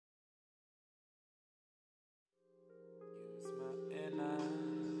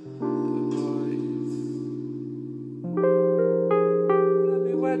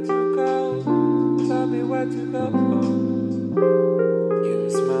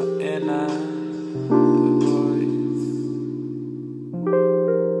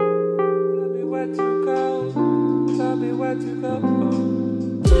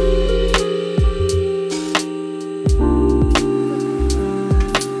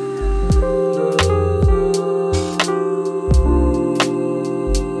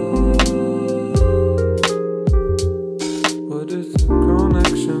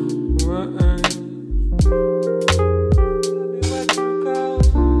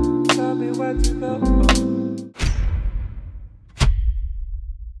Yo!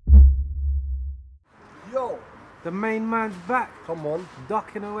 The main man's back. Come on.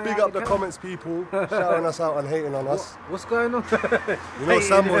 Ducking away. Big up the comments, people. Shouting us out and hating on us. What's going on? You know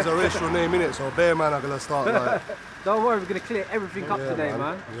Sambo's a racial name, innit? So Bear Man are going to start like... Don't worry, we're going to clear everything up today,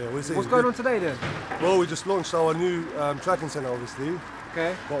 man. Yeah, we'll see. What's going on today then? Well, we just launched our new tracking centre, obviously.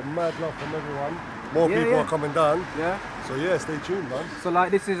 Okay. Got mad love from everyone. More people are coming down. Yeah. So yeah, stay tuned, man. So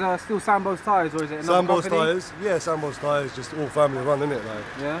like this is still Sambo'S Tyres, or is it another Sambo'S company? Tyres. Yeah, Sambo'S Tyres, just all family run, innit? Like.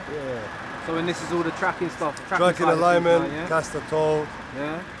 Yeah? Yeah. So when this is all the tracking stuff, tracking alignment, now, yeah? caster toe,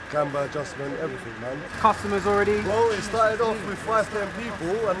 yeah, camber adjustment, everything, man. Customers already? Well, it started off with 5-10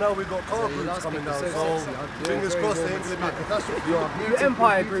 people, and now we've got car groups coming down. So fingers crossed, it ain't gonna be a catastrophe. Your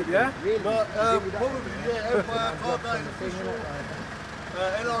Empire group, yeah? No, probably, yeah. Empire, Car Guys Official,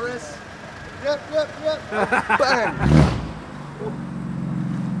 LRS. Yep. Bang.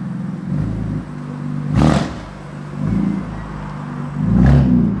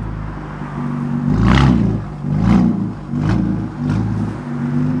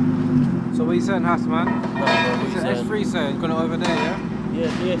 So what are you saying, Hass, man? No, it's S3 saying, going over there, yeah? Yeah,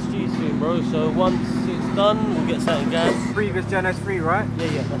 DSG soon, bro. So once it's done, we'll get something gas. Previous Gen S3, right?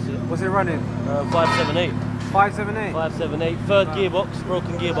 Yeah, that's it. What's it running? 578. 578? 578. Third gearbox,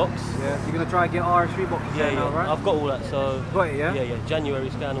 broken gearbox. Yeah, so you're going to try and get RS3 boxes now, right? I've got all that, so... Got it, yeah? Yeah. January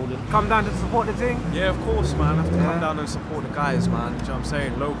scan all in. Come down to support the thing? Yeah, of course, man. I have to come down and support the guys, man. Do you know what I'm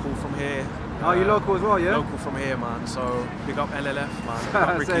saying? Local from here. Oh, you're local as well, yeah? Local from here, man. So big up LLF,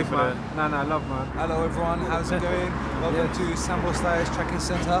 man. Safe, man. No, love, man. Hello, everyone. How's it going? Welcome to Sambo'S Tyres Tracking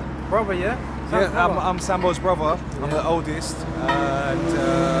Centre. Brother, yeah? I'm Sambo's brother. I'm the oldest. And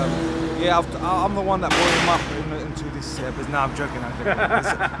I'm the one that brought him up into this business. No, I'm joking.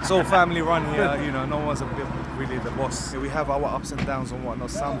 It's all family run here. You know, no one's really the boss. We have our ups and downs and whatnot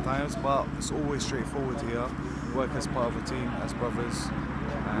sometimes, but it's always straightforward here. We work as part of a team, as brothers.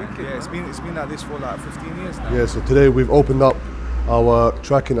 Yeah, it's been like this for like 15 years now. Yeah, so today we've opened up our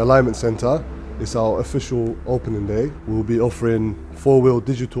tracking alignment centre. It's our official opening day. We'll be offering 4-wheel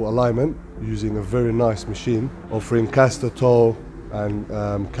digital alignment using a very nice machine, offering caster toe and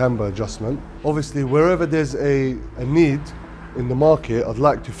camber adjustment. Obviously, wherever there's a need in the market, I'd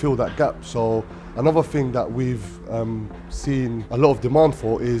like to fill that gap. So another thing that we've seen a lot of demand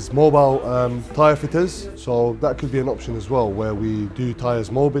for is mobile tyre fitters. So that could be an option as well, where we do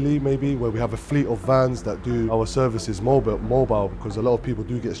tyres mobilely, maybe, where we have a fleet of vans that do our services mobile, because a lot of people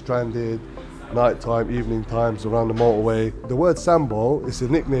do get stranded, night time, evening times around the motorway. The word Sambo is a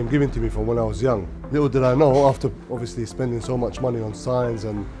nickname given to me from when I was young. Little did I know, after obviously spending so much money on signs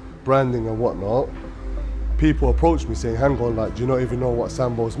and branding and whatnot, people approached me saying, hang on, like, do you not even know what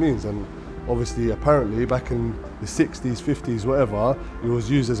Sambo's means? And obviously, apparently, back in the 60s, 50s, whatever, it was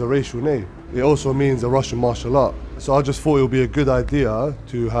used as a racial name. It also means a Russian martial art. So I just thought it would be a good idea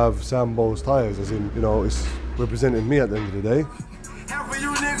to have Sambo'S Tyres, as in, you know, it's representing me at the end of the day.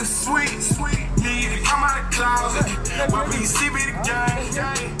 You niggas sweet, need to come out of closet. When we see me the gang,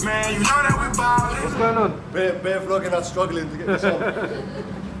 man, you know that we ballin'. What's going on? Bear vlogging out struggling to get this on.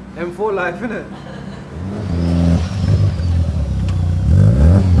 M4 life, innit?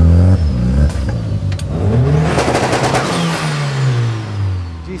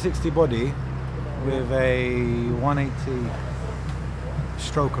 G60 body with a 180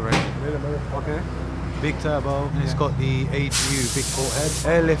 stroker rating. Okay. Big turbo, and it's got the AGU big port head.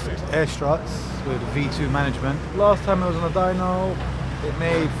 Airlift air struts with V2 management. Last time it was on a dyno, it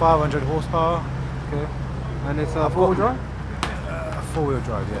made 500 horsepower. Okay. And it's a four-wheel drive? A four-wheel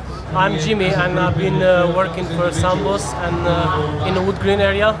drive, yes. I'm Jimmy, and I've been working for Sambo's and in the Wood Green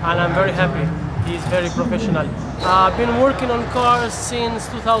area, and I'm very happy. He's very professional. I've been working on cars since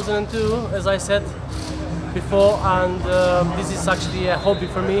 2002, as I said before, and this is actually a hobby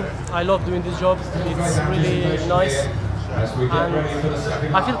for me. I love doing this job. It's really nice,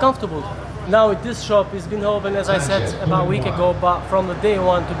 and I feel comfortable. Now this shop has been open, as I said, about a week ago, but from the day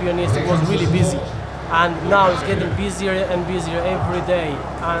one, to be honest, it was really busy. And now it's getting busier and busier every day.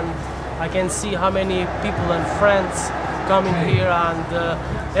 And I can see how many people and friends coming here,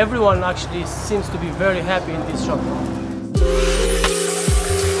 and everyone actually seems to be very happy in this shop.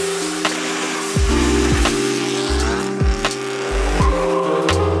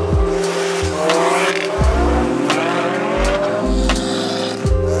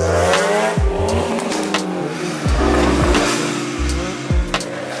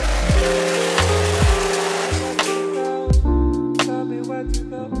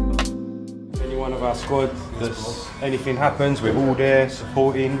 One of our squad, anything happens, we're all there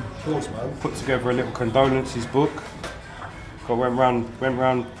supporting, put together a little condolences book, Went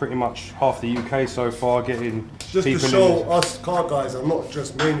round pretty much half the UK so far, getting Just to people show in. us car guys are not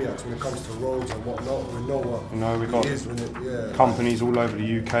just maniacs when it comes to roads and whatnot. We know what We got it is when it, yeah. companies all over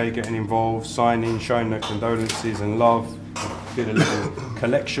the UK getting involved, signing, showing their condolences and love. Did a little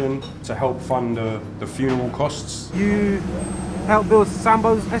collection to help fund the funeral costs. You helped build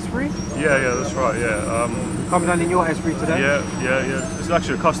Sambo's S3? Yeah, that's right, yeah. Coming down in your S3 today? Yeah. It's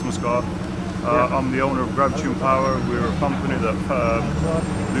actually a customer's car. I'm the owner of Gravitune Power. We're a company that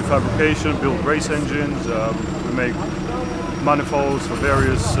do fabrication, build race engines. We make manifolds for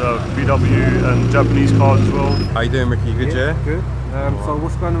various VW and Japanese cars as well. How you doing, Ricky? Good, yeah? Good. So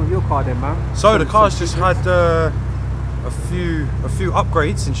what's going on with your car then, man? So the car's just had a few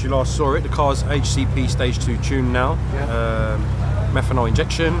upgrades since you last saw it. The car's HCP Stage 2 tuned now, methanol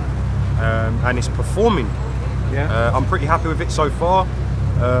injection, and it's performing. Yeah. I'm pretty happy with it so far.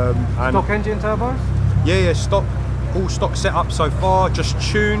 And Stock engine turbos? Yeah, all stock setup so far, just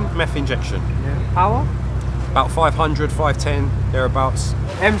tune, meth injection. Yeah. Power? About 500, 510, thereabouts.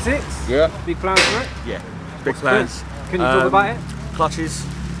 M6? Yeah. Big plans for it? Yeah, big plans. Can you talk about it? Clutches,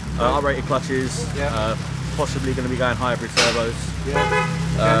 uprated clutches, Yeah. possibly going to be going hybrid turbos,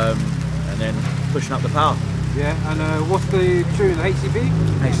 Yeah. and then pushing up the power. Yeah, and what's the tune? HCP?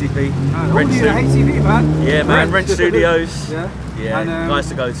 HCP, Rent Stu- HCP, man. Yeah, man, Rent Studios. Yeah. Yeah, And, guys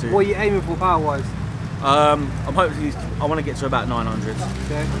to go to. What are you aiming for power-wise? I'm hoping I want to get to about 900.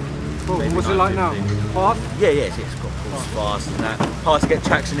 Yeah. Cool. Maybe What's it like now? 950. Fast? Yeah, it's of course fast and that. Hard to get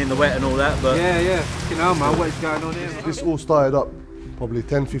traction in the wet and all that, but Yeah. You know, man, what is going on here? This all started up probably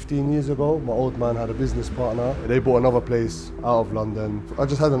 10-15 years ago. My old man had a business partner. They bought another place out of London. I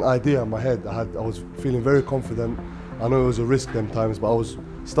just had an idea in my head. I was feeling very confident. I know it was a risk them times, but I was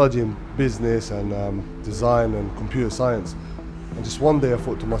studying business and design and computer science. And just one day I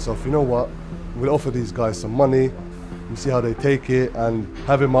thought to myself, you know what? We'll offer these guys some money and see how they take it. And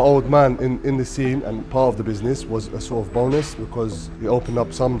having my old man in the scene and part of the business was a sort of bonus because it opened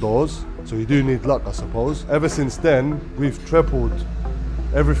up some doors. So you do need luck, I suppose. Ever since then, we've tripled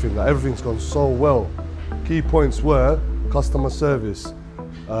everything. Like, everything's gone so well. Key points were customer service,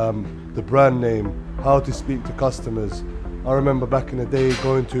 the brand name, how to speak to customers. I remember back in the day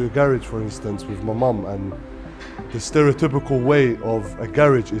going to a garage, for instance, with my mum, and the stereotypical way of a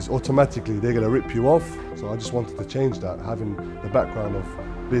garage is automatically they're gonna rip you off. So I just wanted to change that, having the background of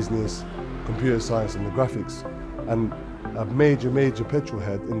business, computer science and the graphics. And a major petrol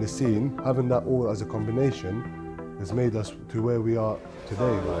head in the scene, having that all as a combination has made us to where we are today.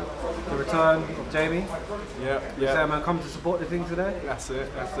 Like. The return of Jamie. Yeah. So, man, come to support the thing today. That's it.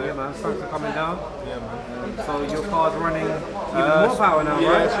 Yeah, man, thanks for coming down. Yeah, man. So your car's running even more power now,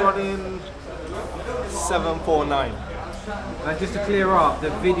 Yeah, right? it's running 749. And just to clear up,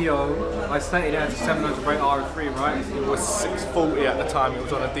 the video, I stated it as a 700 brake RS3, right? It was 640 at the time, it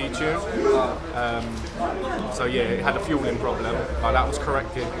was on a D-tune. So yeah, it had a fueling problem, but that was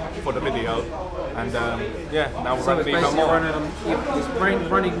corrected for the video. And yeah, now we're So it's running even basically more.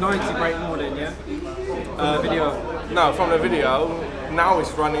 running 90 brake more than, yeah? From the video. No, from the video, now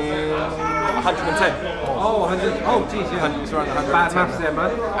it's running 110. Oh, 100, oh geez, yeah. It's running 110. Bad maths there,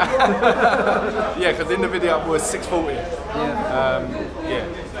 man. Yeah, because in the video it was 640. Yeah. Yeah,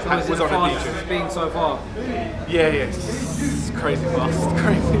 So it is was it on a fast D-tune. it's been so far? Yeah, it's crazy fast,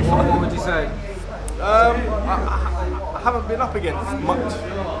 crazy fast. What would you say? I haven't been up against much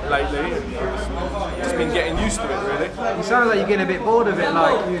lately. Just been getting used to it, really. You sound like you're getting a bit bored of it,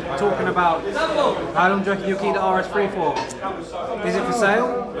 like you're talking about how long do you reckon you'll keep the RS3 for? Is it for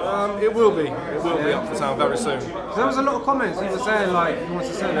sale? It will be. It will be up for sale very soon. There was a lot of comments people saying like he wants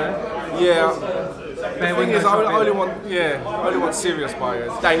to sell it. Yeah. The thing is, I only want serious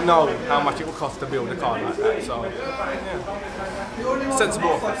buyers. They know how much it will cost to build a car like that. So, yeah. Sensible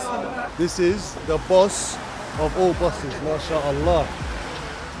offers. This is the boss of all bosses, mashallah.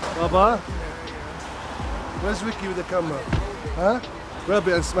 Baba, where's Ricky with the camera? Huh? Grab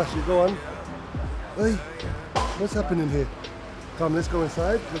it and smash it, go on. Hey, what's happening here? Come, let's go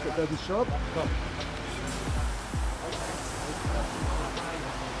inside, look at Daddy's shop. Come.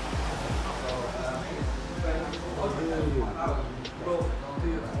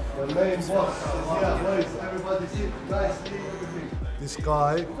 The main boss is here, boys. Everybody sit nicely. This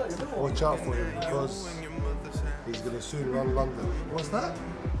guy, watch out for him because he's gonna soon run London. What's that?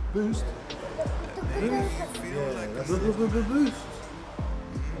 Boost? Yeah, that's it. Boost.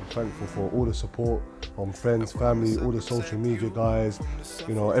 I'm thankful for all the support from friends, family, all the social media guys.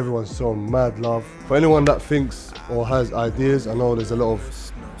 You know, everyone's showing mad love. For anyone that thinks or has ideas, I know there's a lot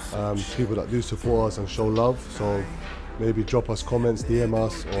of people that do support us and show love. So maybe drop us comments, DM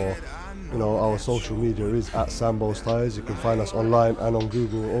us, or You know, our social media is at Sambo'S Tyres. You can find us online and on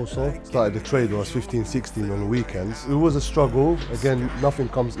Google also. Started the trade when I was 15, 16 on the weekends. It was a struggle. Again, nothing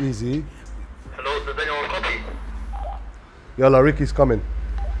comes easy. Hello, does anyone copy? Yalla, Ricky's coming.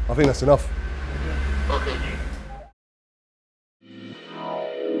 I think that's enough. Okay.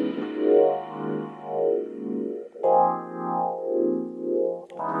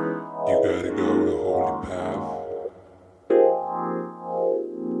 You gotta go the holy path.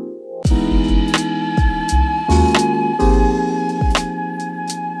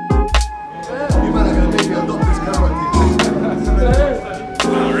 You man are gonna make me adopt this camera team.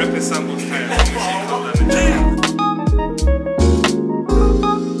 Rep Sambo'S Tyres.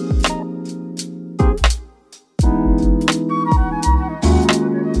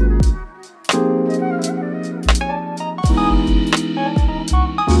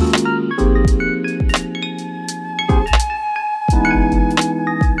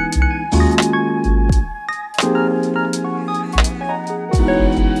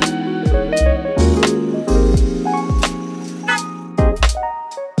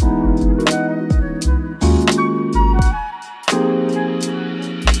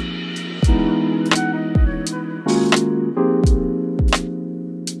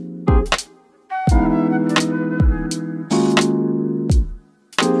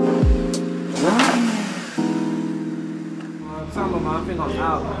 I think I'm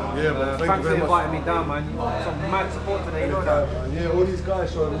out. Yeah, man. Thanks for inviting me down, man. Some mad support today, you know that? Yeah, all these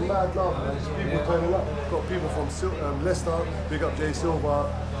guys showing mad love, man. Just people turning up. Got people from Leicester, big up Jay Silver.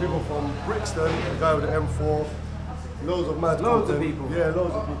 People from Brixton, the guy with the M4. Loads of mad Loads content. of people. Yeah,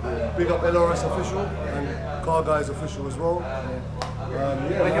 loads of people. Big up LRS official and Car Guys official as well.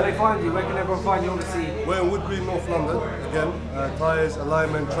 Where can they find you? Where can everyone find you? Obviously, we're in Wood Green, North London. Again, tyres,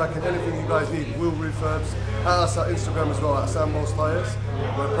 alignment, tracking, anything you guys need. Wheel refurbs. At us at Instagram as well, at Sambo'S Tyres.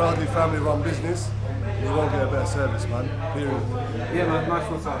 We're a proudly family-run business. You won't get a better service, man. Period. Yeah, man. Nice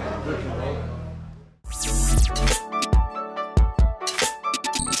one, sir.